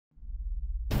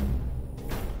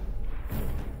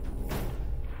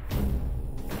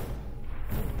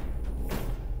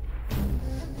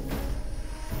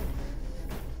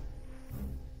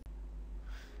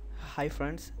Hi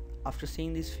friends, after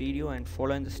seeing this video and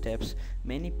following the steps,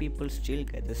 many people still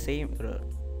get the same error.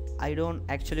 I don't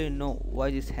actually know why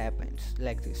this happens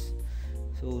like this.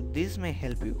 So this may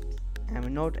help you.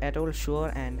 I'm not at all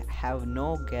sure and have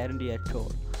no guarantee at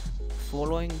all.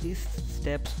 Following these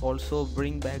steps also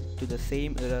bring back to the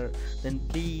same error, then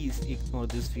please ignore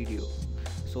this video.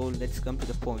 So let's come to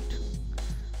the point.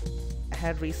 I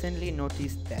had recently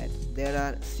noticed that there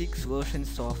are 6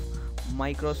 versions of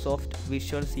Microsoft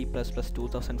Visual C++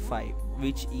 2005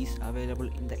 which is available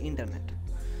in the internet.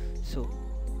 So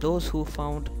those who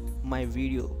found my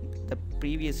video, the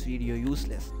previous video,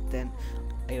 useless, then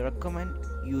I recommend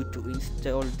you to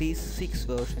install these 6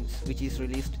 versions which is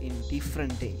released in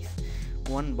different days,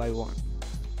 one by one.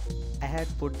 I had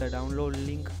put the download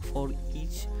link for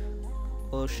each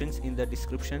versions in the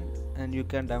description and you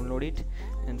can download it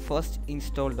and first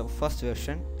install the first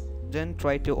version, then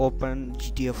try to open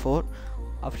GTA 4.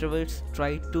 Afterwards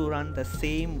try to run the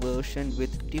same version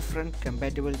with different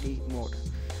compatibility mode,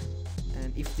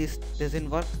 and if this doesn't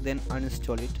work then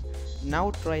uninstall it.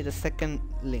 Now try the second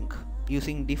link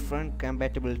using different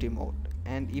compatibility mode,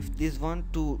 and if this one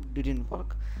too didn't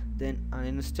work then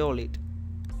uninstall it.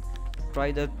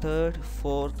 Try the third,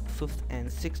 fourth, fifth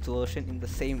and sixth version in the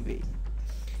same way.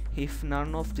 If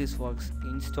none of this works,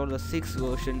 install the 6th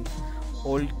version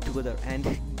all together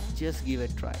and just give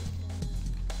it a try.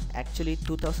 Actually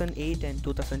 2008 and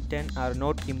 2010 are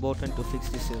not important to fix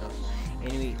this error.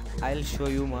 Anyway, I'll show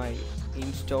you my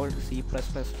installed C++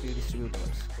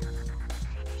 redistributors.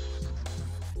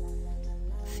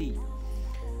 See,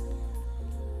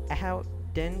 I have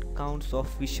 10 counts of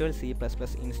Visual C++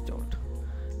 installed.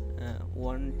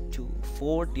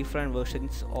 4 different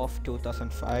versions of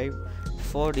 2005,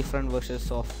 4 different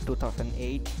versions of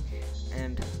 2008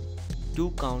 and 2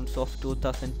 counts of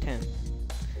 2010.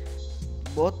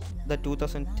 Both the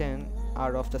 2010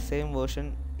 are of the same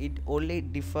version, it only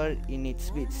differ in its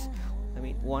bits.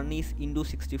 One is into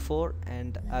 64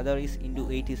 and the other is into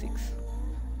 86.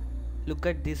 Look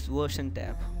at this version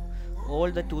tab. All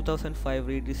the 2005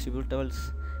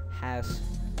 redistributables has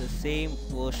the same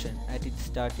version at its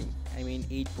starting,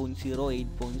 8.0,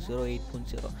 8.0,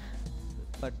 8.0,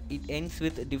 but it ends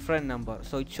with a different number,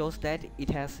 so it shows that it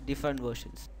has different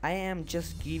versions. I am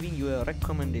just giving you a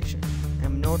recommendation.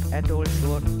 I'm not at all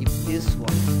sure if this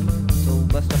works. So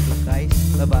best of luck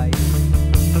guys, bye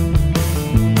bye.